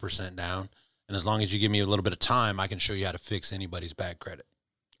 3.5% down. And as long as you give me a little bit of time, I can show you how to fix anybody's bad credit.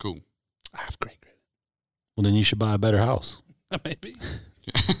 Cool. I have great credit. Well, then you should buy a better house. Maybe.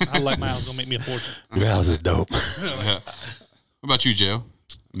 I like my house. Gonna make me a fortune. Your house is dope. What about you, Joe?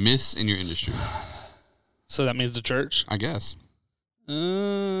 Myths in your industry. So that means the church? I guess.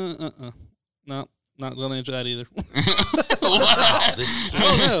 No, not going to answer that either. I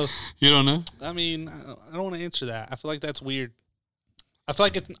don't know. You don't know? I mean, I don't want to answer that. I feel like that's weird. I feel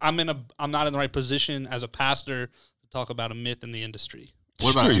like I'm not in the right position as a pastor to talk about a myth in the industry.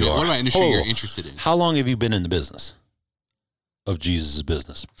 What about industry you're interested in? How long have you been in the business of Jesus'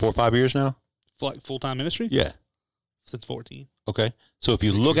 business? 4 or 5 years now? Like full-time ministry? Yeah. Since 14. Okay. So if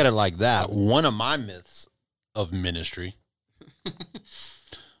you look at it like that, one of my myths of ministry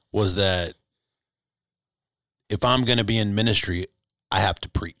was that if I'm going to be in ministry, I have to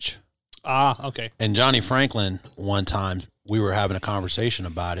preach. Ah, okay. And Johnny Franklin, one time, we were having a conversation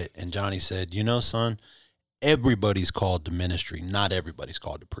about it, and Johnny said, you know, son, everybody's called to ministry. Not everybody's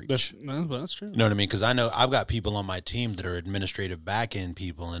called to preach. That's true. You know what I mean? Because I know I've got people on my team that are administrative back-end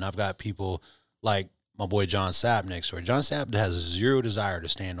people, and I've got people like my boy John Sapp next door. John Sapp has zero desire to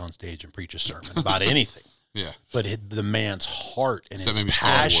stand on stage and preach a sermon about anything. Yeah. But the man's heart and his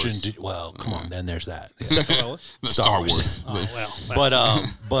passion to, well, come on, then there's that. Yeah. Star Wars. Oh, well.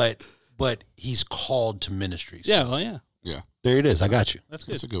 But he's called to ministries. Yeah, well, yeah. Yeah. There it is. I got you. That's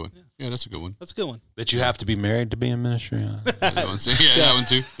good. That's a good one. Yeah, that's a good one. That's a good one. That you have to be married to be in ministry. That one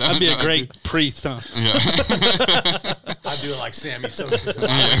too. That'd be a great priest, huh? Yeah. I'd do it like Sammy Sosa.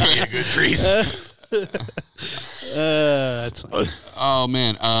 I'd be a good priest. That's funny. Oh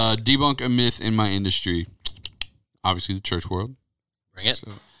man, debunk a myth in my industry. Obviously, the church world. Bring it. So,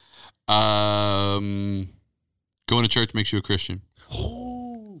 going to church makes you a Christian.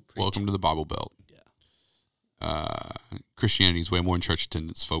 Welcome to the Bible Belt. Yeah. Christianity is way more than church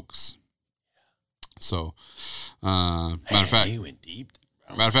attendance, folks. So, matter of fact, he went deep.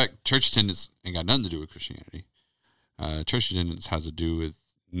 Matter of fact, church attendance ain't got nothing to do with Christianity. Church attendance has to do with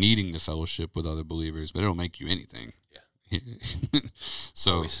needing the fellowship with other believers, but it don't make you anything. Yeah.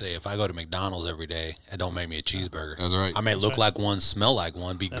 So we say if I go to McDonald's every day, it don't make me a cheeseburger. That's right. I may look like one, smell like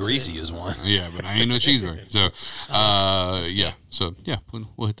one, be greasy as one. Yeah, but I ain't no cheeseburger. So, yeah. So yeah,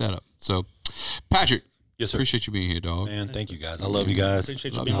 we'll hit that up. So, Patrick. Yes, sir. Appreciate you being here, dog. Man, thank you guys. I love you guys.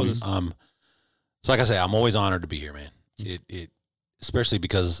 Appreciate you being with us. So like I say, I'm always honored to be here, man. It especially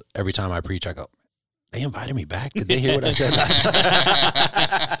because every time I preach, I go, they invited me back. Did they hear what I said last time?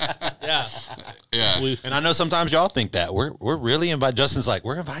 Yeah. And I know sometimes y'all think that we're really inviting. Justin's like,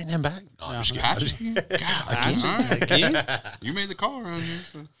 we're inviting him back. No, I'm just kidding. Again. You made the call around here.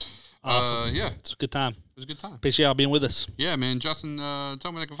 So. Awesome. Yeah. It's a good time. It was a good time. Appreciate y'all being with us. Yeah, man. Justin,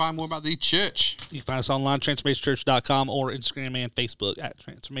 tell me they can find more about the church. You can find us online, transformationchurch.com, or Instagram and Facebook at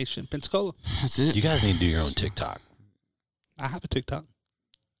Transformation Pensacola. That's it. You guys need to do your own TikTok. I have a TikTok.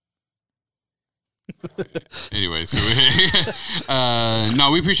 Anyway, so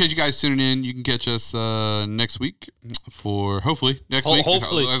we appreciate you guys tuning in. You can catch us next week for hopefully next week.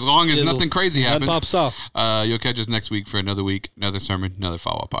 Hopefully, as long as nothing crazy happens. Pops off. You'll catch us next week for another week, another sermon, another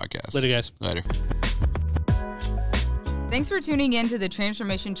follow-up podcast. Later, guys. Later. Thanks for tuning in to the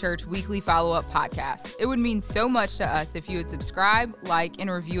Transformation Church Weekly Follow-Up Podcast. It would mean so much to us if you would subscribe, like,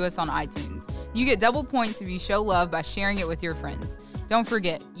 and review us on iTunes. You get double points if you show love by sharing it with your friends. Don't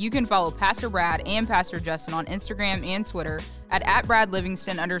forget, you can follow Pastor Brad and Pastor Justin on Instagram and Twitter at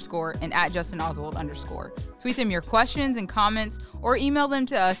 @BradLivingston_ and @JustinOswald_. Tweet them your questions and comments or email them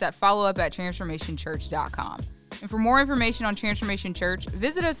to us at followup@transformationchurch.com. And for more information on Transformation Church,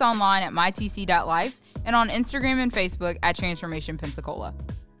 visit us online at mytc.life and on Instagram and Facebook at Transformation Pensacola.